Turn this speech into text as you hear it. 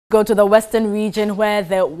Go to the western region where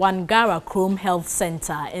the Wangalakrom Health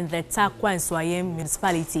Center in the Takwa and Swayem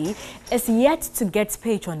municipality is yet to get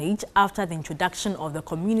patronage after the introduction of the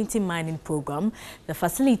community mining program. The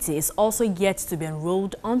facility is also yet to be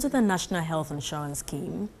enrolled onto the National Health Insurance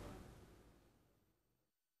Scheme.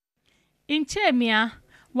 In Chemia,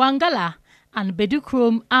 Wangala and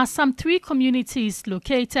Bedukrom are some 3 communities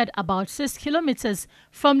located about 6 kilometers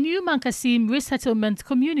from New Mankasim resettlement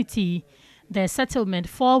community. Their settlement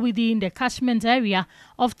fall within the catchment area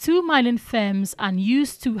of 2 mining firms and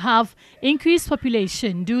used to have increased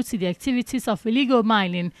population due to the activities of illegal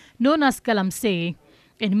mining known as galamsey.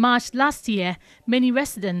 In March last year, many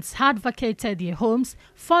residents had vacated their homes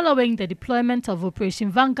following the deployment of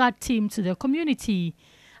Operation Vanguard team to the community.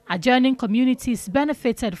 Adjoining communities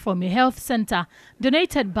benefited from a health center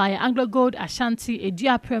donated by Anglo Gold Ashanti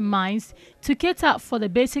Ediaprem Mines to cater for the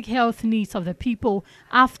basic health needs of the people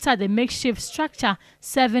after the makeshift structure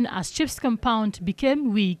serving as Chips Compound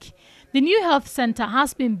became weak. The new health center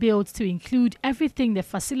has been built to include everything the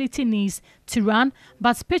facility needs to run,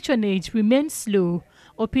 but patronage remains slow.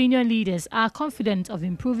 Opinion leaders are confident of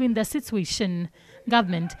improving the situation.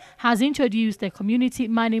 Government has introduced a community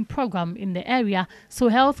mining program in the area, so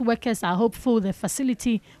health workers are hopeful the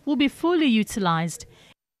facility will be fully utilized.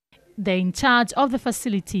 The in charge of the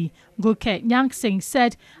facility, Goke Nyangsing,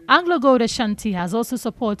 said Anglo Gold Ashanti has also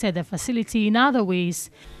supported the facility in other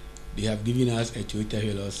ways. They have given us a Toyota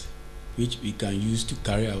Hilux, which we can use to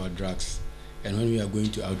carry our drugs, and when we are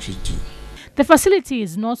going to outreach to. The facility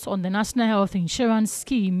is not on the National Health Insurance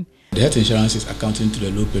Scheme. The health insurance is accounting to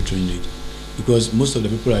the low patronage because most of the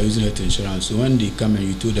people are using health insurance. So when they come and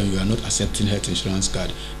you told them you are not accepting health insurance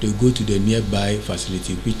card, they go to the nearby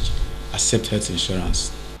facility which accept health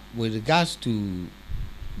insurance. With regards to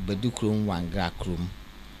Bedukrom, Wangalakrom,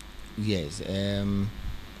 yes,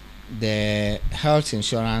 the health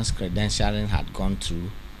insurance credentialing had gone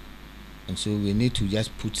through, and so we need to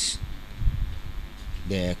just put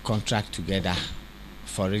the contract together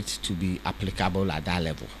for it to be applicable at that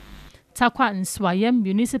level. Takwa and Swayem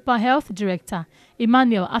Municipal Health Director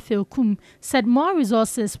Emmanuel Afeokum said more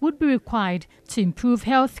resources would be required to improve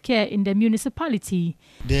health care in the municipality.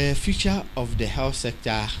 The future of the health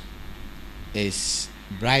sector is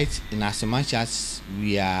bright in as much as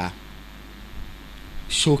we are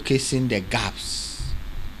showcasing the gaps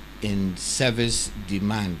in service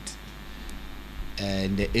demand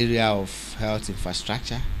in the area of health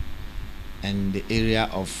infrastructure and the area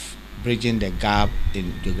of bridging the gap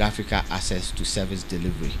in geographical access to service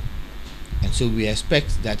delivery. And so we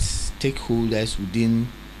expect that stakeholders within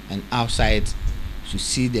and outside to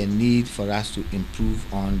see the need for us to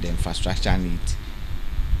improve on the infrastructure need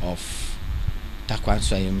of Takwa and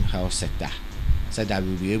Swayem health sector so that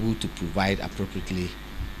we'll be able to provide appropriately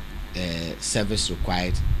service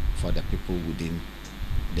required for the people within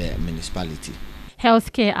the municipality.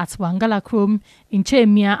 Healthcare at Wangalakrom,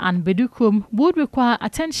 Chemia and Bedukrom would require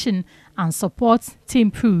attention and support to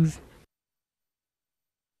improve.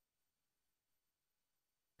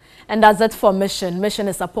 And that's it for Mission. Mission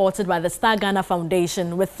is supported by the Star Ghana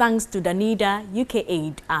Foundation with thanks to the NIDA, UK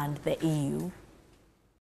Aid and the EU.